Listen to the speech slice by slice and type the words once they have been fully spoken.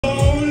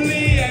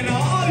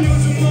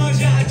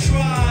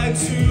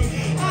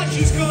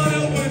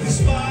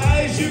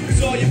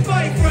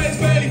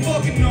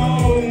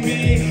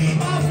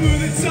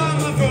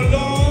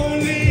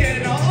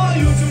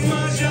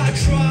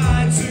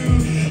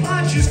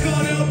just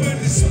can't help but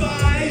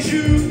despise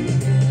you.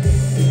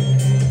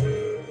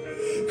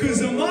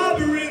 Cause I'm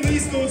harboring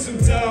these thoughts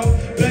of doubt.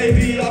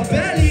 Baby, I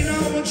barely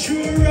know what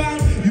you're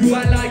around. You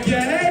act like your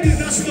head is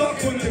not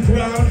stuck on the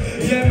ground.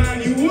 Yeah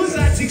man, you was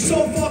acting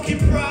so fucking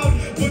proud.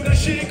 But that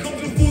shit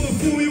comes before the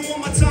fool. You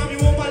want my time,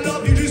 you want my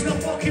love, you just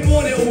not fucking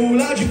want it all.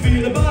 How'd you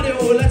feel about it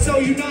all? I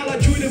tell you now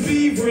like JUDE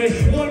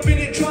NESS. 1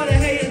 minute try to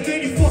hate and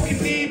then you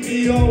fucking need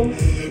me, yo.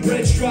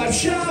 Red stripe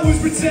showers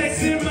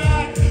protecting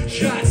my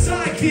shots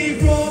I keep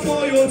from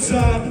all your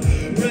time.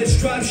 Red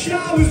stripe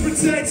showers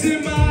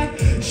protecting my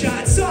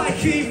shots I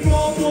keep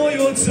from all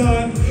your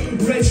time.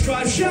 Red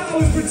stripe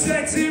showers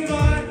protecting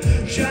my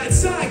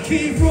shots I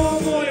keep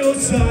from all your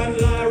time.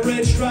 Like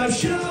red stripe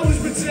showers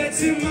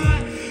protecting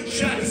my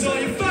shots. Cause all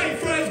your fake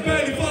friends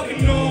barely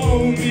fucking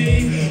know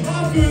me.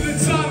 After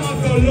the time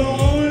I felt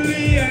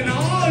lonely and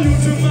I owe you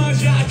too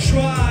much, I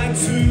tried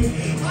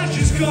to. I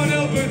just can't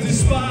help but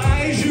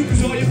despise you.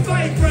 Cause all your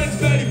fake friends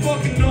barely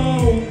fucking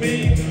know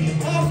me.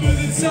 After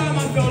the time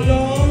I felt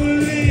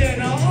lonely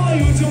and I owe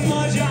you too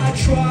much, I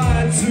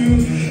tried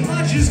to.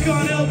 I just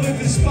can't help but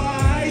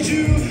despise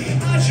you.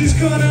 I just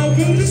can't help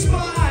but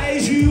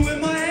despise you. With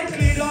my head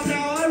cleared up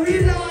now I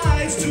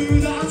realize too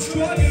that I'm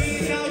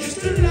struggling now just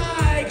to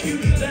like you.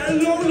 Let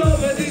alone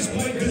love at this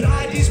point cause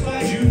I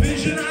despise you.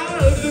 Vision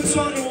out of the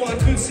tunnel I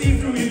could see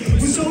through you.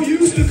 We're so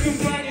used to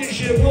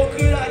companionship, what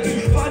could I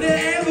do? Find it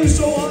ever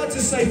so hard to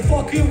say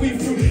fuck it we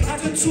through.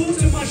 Had to talk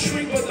to my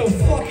shrink but the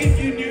fuck if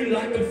you knew.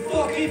 Like the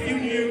fuck if you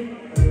knew.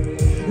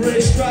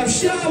 Red stripe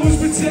showers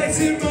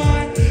protecting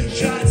my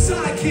shots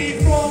I keep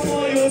from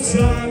all your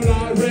time.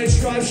 Like red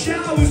stripe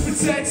showers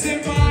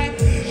protecting my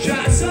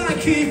shots I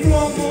keep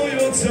from all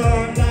your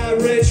time. Like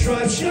red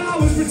stripe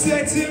showers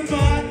protecting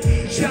my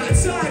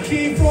shots I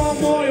keep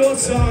from all your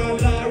time.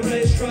 Like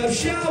red stripe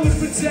showers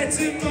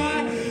protecting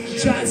my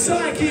shots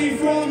I keep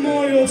from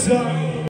all your time.